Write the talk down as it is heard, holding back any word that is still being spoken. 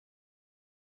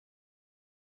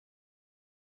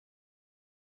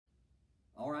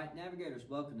All right, navigators,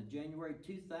 welcome to January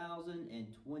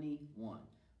 2021.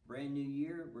 Brand new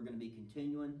year. We're going to be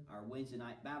continuing our Wednesday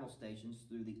night battle stations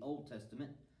through the Old Testament.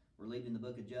 We're leaving the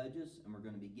book of Judges, and we're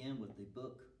going to begin with the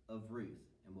book of Ruth,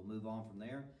 and we'll move on from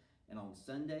there. And on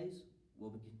Sundays,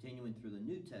 we'll be continuing through the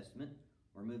New Testament.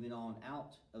 We're moving on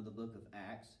out of the book of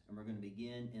Acts, and we're going to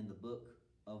begin in the book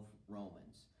of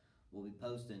Romans. We'll be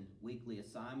posting weekly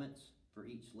assignments for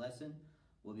each lesson.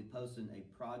 We'll be posting a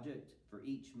project for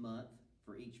each month,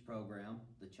 for each program,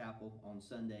 the chapel on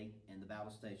Sunday and the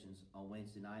battle stations on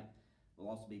Wednesday night. We'll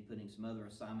also be putting some other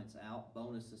assignments out,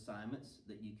 bonus assignments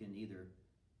that you can either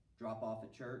drop off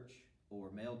at church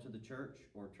or mail to the church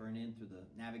or turn in through the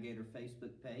Navigator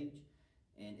Facebook page.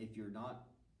 And if you're not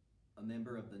a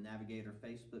member of the Navigator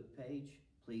Facebook page,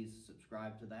 please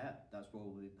subscribe to that. That's where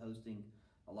we'll be posting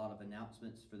a lot of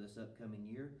announcements for this upcoming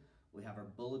year. We have our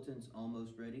bulletins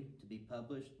almost ready to be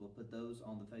published. We'll put those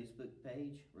on the Facebook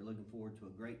page. We're looking forward to a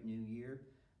great new year.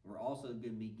 We're also going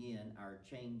to begin our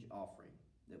change offering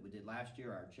that we did last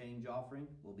year, our change offering.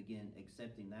 We'll begin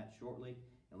accepting that shortly,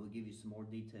 and we'll give you some more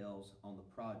details on the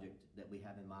project that we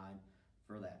have in mind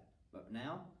for that. But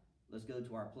now, let's go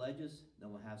to our pledges.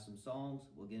 Then we'll have some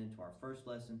songs. We'll get into our first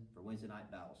lesson for Wednesday night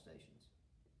battle stations.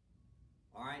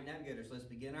 All right, navigators, let's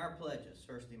begin our pledges.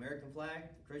 First, the American flag,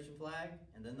 the Christian flag,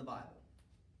 and then the Bible.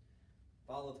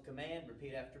 Follow the command,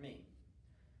 repeat after me.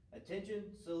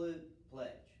 Attention, salute, pledge.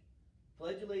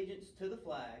 Pledge allegiance to the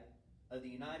flag of the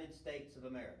United States of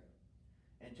America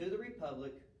and to the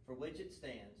republic for which it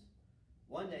stands,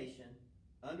 one nation,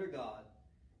 under God,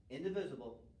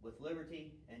 indivisible, with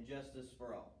liberty and justice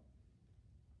for all.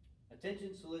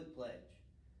 Attention, salute, pledge.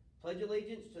 Pledge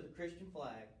allegiance to the Christian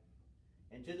flag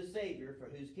and to the Savior for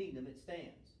whose kingdom it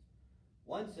stands.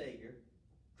 One Savior,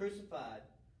 crucified,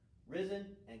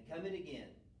 risen, and coming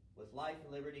again, with life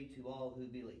and liberty to all who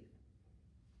believe.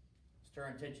 Let's turn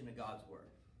our attention to God's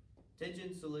Word.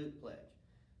 Attention, salute, pledge.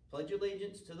 Pledge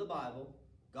allegiance to the Bible,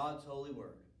 God's holy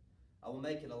Word. I will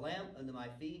make it a lamp unto my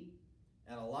feet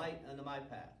and a light unto my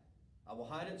path. I will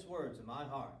hide its words in my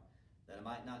heart, that I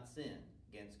might not sin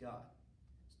against God.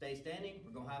 Stay standing.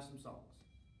 We're going to have some songs.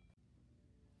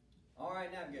 All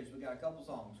right, navigators, we got a couple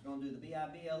songs. We're going to do the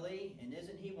B-I-B-L-E and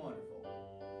Isn't He Wonderful?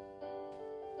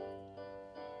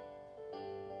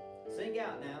 Sing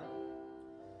out now.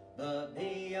 The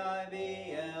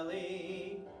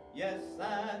B-I-B-L-E, yes,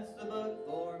 that's the book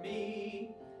for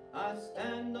me. I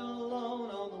stand alone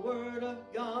on the Word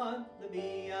of God, the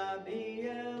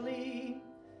B-I-B-L-E.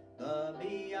 The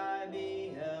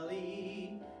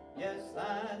B-I-B-L-E, yes,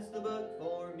 that's the book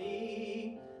for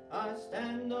me. I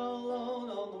stand alone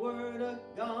on the Word of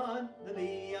God, the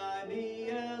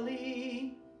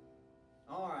B-I-B-L-E.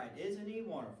 All right, isn't He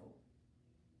wonderful?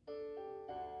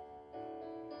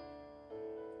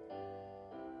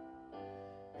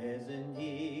 Isn't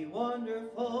He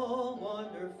wonderful,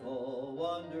 wonderful,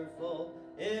 wonderful?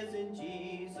 Isn't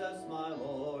Jesus my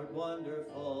Lord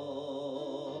wonderful?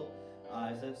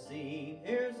 Eyes have seen,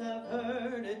 ears have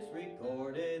heard, it's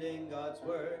recorded in God's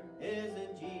Word.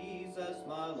 Isn't Jesus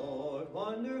my Lord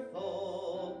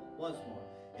wonderful? Once more.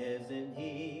 Isn't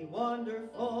He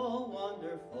wonderful,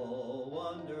 wonderful,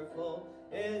 wonderful?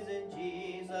 Isn't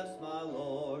Jesus my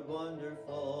Lord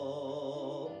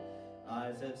wonderful?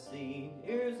 Eyes have seen,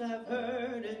 ears have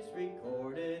heard, it's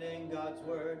recorded in God's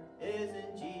Word.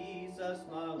 Isn't Jesus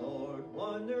my Lord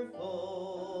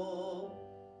wonderful?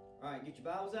 All right, get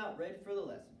your Bibles out, ready for the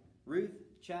lesson. Ruth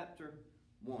chapter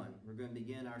 1. We're going to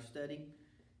begin our study,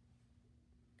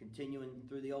 continuing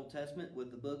through the Old Testament with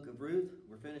the book of Ruth.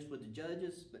 We're finished with the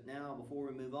Judges, but now before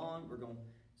we move on, we're going to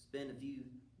spend a few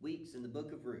weeks in the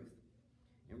book of Ruth.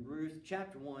 In Ruth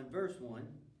chapter 1, verse 1,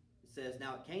 it says,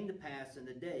 Now it came to pass in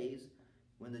the days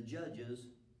when the judges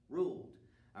ruled.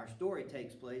 Our story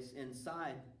takes place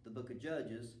inside the book of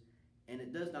Judges, and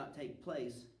it does not take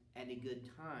place at a good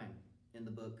time in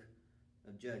the book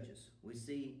of Judges. We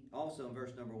see also in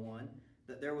verse number 1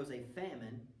 that there was a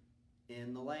famine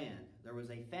in the land. There was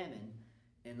a famine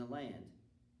in the land.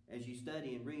 As you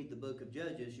study and read the book of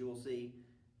Judges, you will see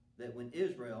that when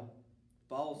Israel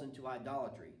falls into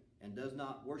idolatry and does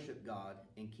not worship God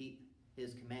and keep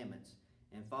His commandments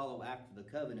and follow after the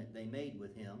covenant they made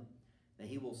with Him, that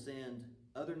He will send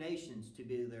other nations to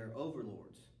be their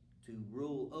overlords, to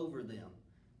rule over them.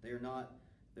 They are not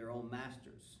their own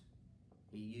masters.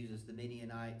 He uses the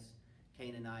Midianites,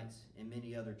 Canaanites, and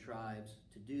many other tribes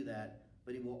to do that,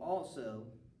 but He will also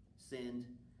send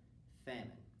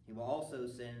famine. He will also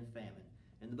send famine.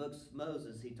 In the books of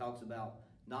Moses, he talks about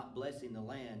not blessing the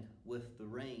land with the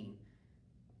rain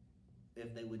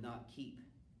if they would not keep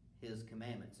His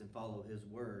commandments and follow His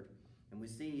word. And we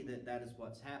see that that is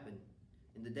what's happened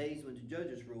In the days when the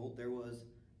judges ruled, there was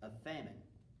a famine,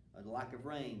 a lack of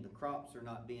rain. The crops are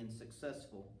not being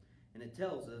successful. And it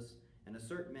tells us, and a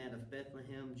certain man of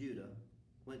Bethlehem, Judah,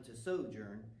 went to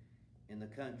sojourn in the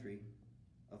country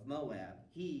of Moab,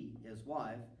 he, his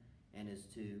wife, and his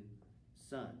 2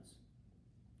 sons.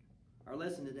 Our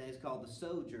lesson today is called the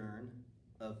Sojourn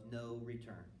of No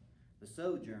Return. The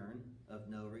Sojourn of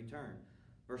No Return.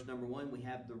 Verse number 1, we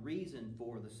have the reason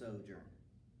for the sojourn.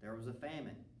 There was a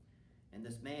famine, and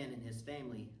this man and his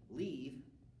family leave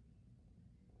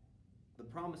the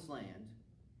promised land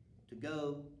to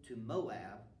go to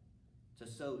Moab to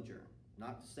sojourn.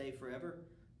 Not to stay forever,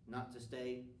 not to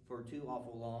stay for too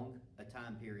awful long a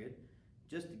time period,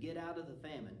 just to get out of the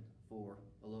famine for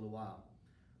a little while.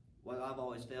 What I've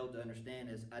always failed to understand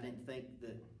is I didn't think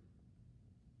that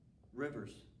the river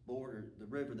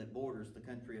that borders the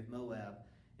country of Moab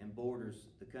and borders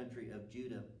the country of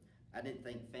Judah, I didn't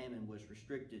think famine was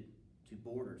restricted to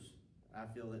borders. I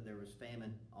feel that there was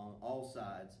famine on all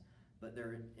sides, but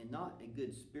they're in not a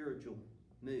good spiritual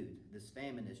mood. This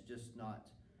famine is just not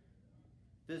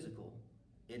physical.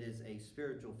 It is a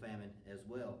spiritual famine as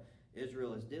well.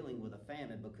 Israel is dealing with a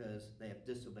famine because they have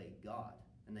disobeyed God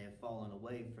and they have fallen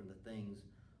away from the things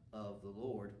of the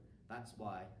Lord. That's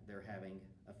why they're having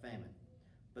a famine.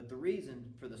 But the reason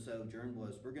for the sojourn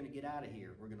was we're going to get out of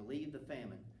here. We're going to leave the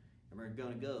famine and we're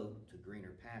going to go to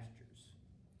greener pastures.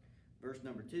 Verse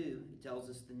number 2, it tells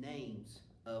us the names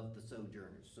of the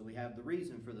sojourners. So we have the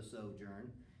reason for the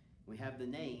sojourn. We have the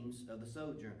names of the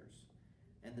sojourners.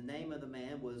 And the name of the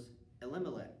man was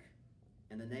Elimelech,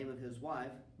 and the name of his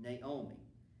wife, Naomi,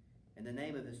 and the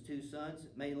name of his 2 sons,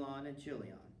 Mahlon and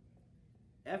Chilion,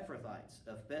 Ephrathites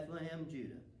of Bethlehem,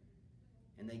 Judah.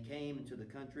 And they came into the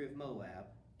country of Moab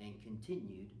and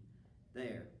continued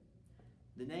there.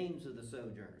 The names of the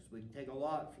sojourners. We take a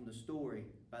lot from the story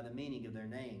by the meaning of their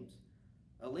names.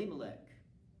 Elimelech,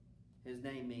 his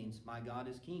name means, my God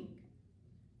is king.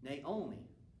 Naomi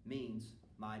means,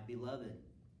 my beloved.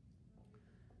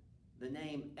 The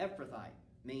name Ephrathite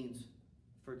means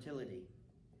fertility.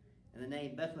 And the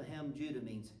name Bethlehem, Judah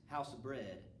means house of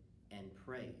bread and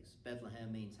praise.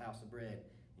 Bethlehem means house of bread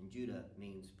and Judah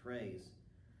means praise.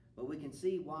 But we can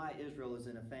see why Israel is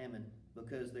in a famine,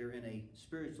 because they're in a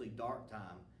spiritually dark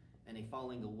time and a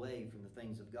falling away from the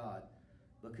things of God.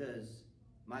 Because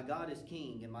my God is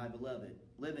king and my beloved,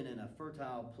 living in a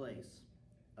fertile place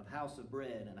of house of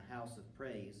bread and a house of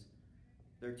praise.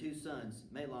 Their 2 sons,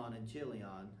 Mahlon and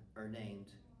Chilion, are named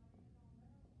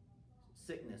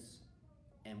sickness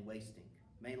and wasting.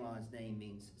 Mahlon's name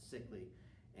means sickly,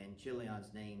 and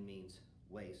Chilion's name means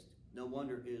waste. No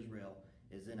wonder Israel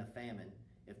is in a famine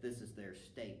if this is their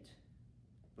state.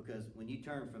 Because when you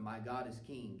turn from my God is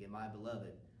king and my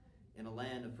beloved, in a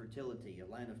land of fertility,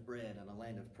 a land of bread, and a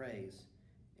land of praise,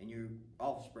 and your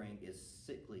offspring is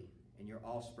sickly, and your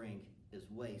offspring is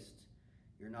waste,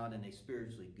 you're not in a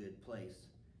spiritually good place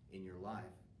in your life.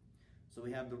 So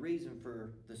we have the reason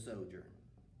for the sojourn,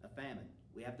 a famine.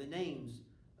 We have the names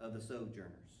of the sojourners.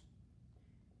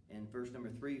 In verse number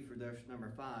 3 for verse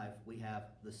number 5, we have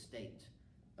the state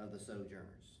of the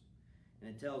sojourners. And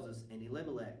it tells us, and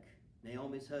Elimelech,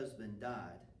 Naomi's husband,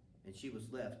 died, and she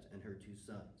was left and her 2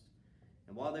 sons.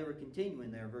 And while they were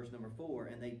continuing there, verse number 4,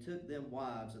 and they took them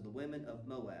wives of the women of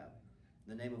Moab.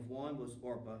 The name of one was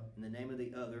Orpah, and the name of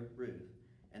the other Ruth.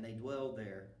 And they dwelled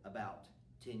there about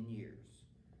 10 years.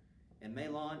 And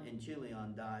Mahlon and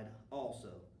Chilion died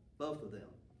also, both of them.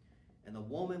 And the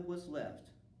woman was left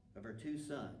of her 2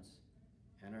 sons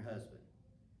and her husband.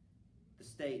 The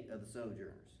state of the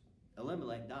sojourners.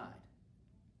 Elimelech died.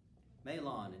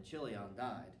 Mahlon and Chilion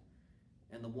died.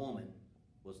 And the woman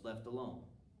was left alone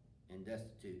and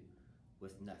destitute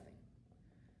with nothing.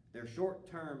 Their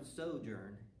short-term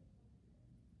sojourn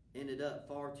ended up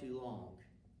far too long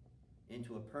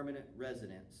into a permanent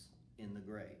residence in the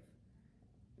grave.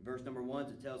 In verse number 1,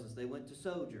 it tells us they went to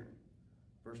sojourn.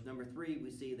 Verse number 3,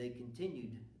 we see they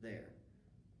continued there.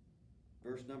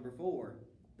 Verse number 4,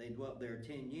 they dwelt there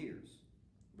 10 years.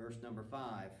 Verse number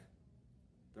 5,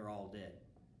 they're all dead.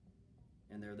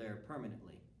 And they're there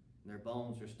permanently. And their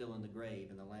bones are still in the grave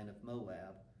in the land of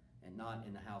Moab and not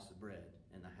in the house of bread,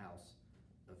 in the house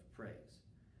of praise.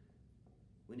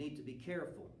 We need to be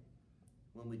careful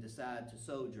when we decide to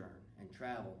sojourn and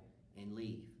travel and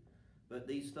leave. But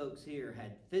these folks here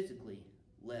had physically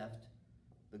left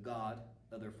the God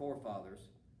of their forefathers,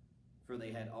 for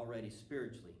they had already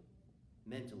spiritually,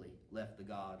 mentally left the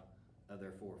God of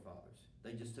their forefathers.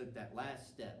 They just took that last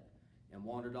step and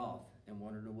wandered off and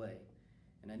wandered away.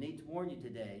 And I need to warn you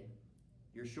today,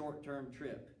 your short-term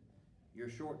trip, your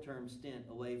short-term stint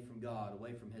away from God,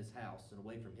 away from His house, and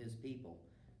away from His people,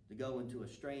 to go into a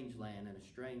strange land and a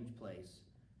strange place,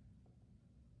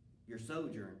 your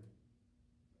sojourn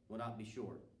will not be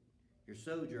short. Your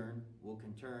sojourn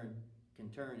can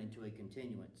turn into a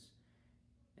continuance.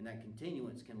 And that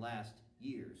continuance can last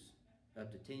years,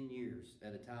 up to 10 years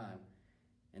at a time.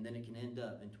 And then it can end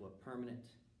up into a permanent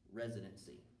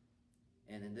residency.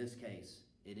 And in this case,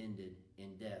 it ended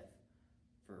in death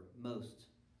for most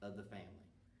of the family.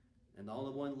 And the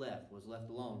only one left was left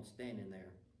alone, standing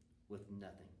there with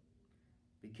nothing.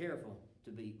 Be careful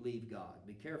to believe God.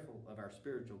 Be careful of our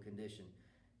spiritual condition.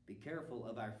 Be careful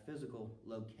of our physical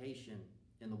location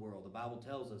in the world. The Bible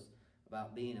tells us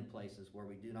about being in places where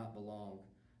we do not belong.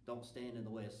 Don't stand in the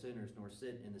way of sinners, nor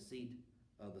sit in the seat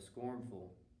of the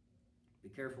scornful. Be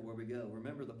careful where we go.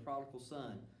 Remember the prodigal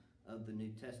son of the New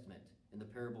Testament in the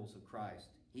parables of Christ.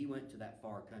 He went to that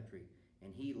far country,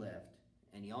 and he left,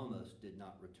 and he almost did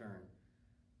not return.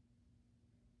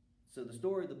 So the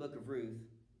story of the book of Ruth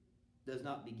does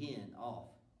not begin off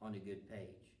on a good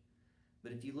page.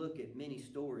 But if you look at many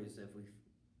stories that we've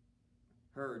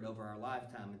heard over our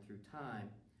lifetime and through time,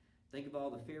 think of all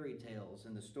the fairy tales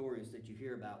and the stories that you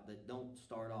hear about that don't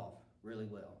start off really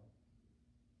well.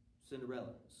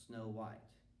 Cinderella, Snow White,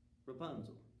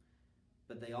 Rapunzel.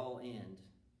 But they all end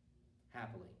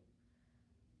happily.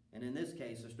 And in this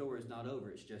case, the story is not over,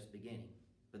 it's just beginning.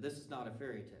 But this is not a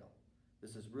fairy tale.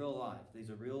 This is real life. These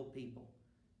are real people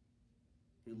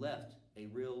who left a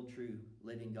real, true,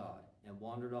 living God and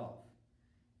wandered off.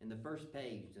 And the first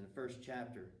page in the first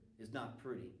chapter is not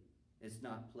pretty. It's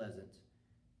not pleasant.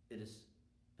 It is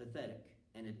pathetic,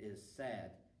 and it is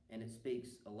sad, and it speaks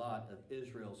a lot of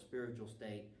Israel's spiritual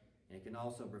state, and it can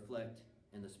also reflect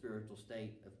in the spiritual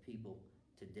state of people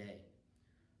today.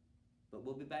 But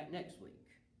we'll be back next week.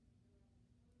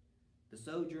 The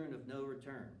Sojourn of No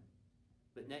Return.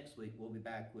 But next week we'll be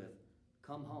back with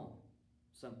Come Home,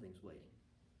 Something's Waiting.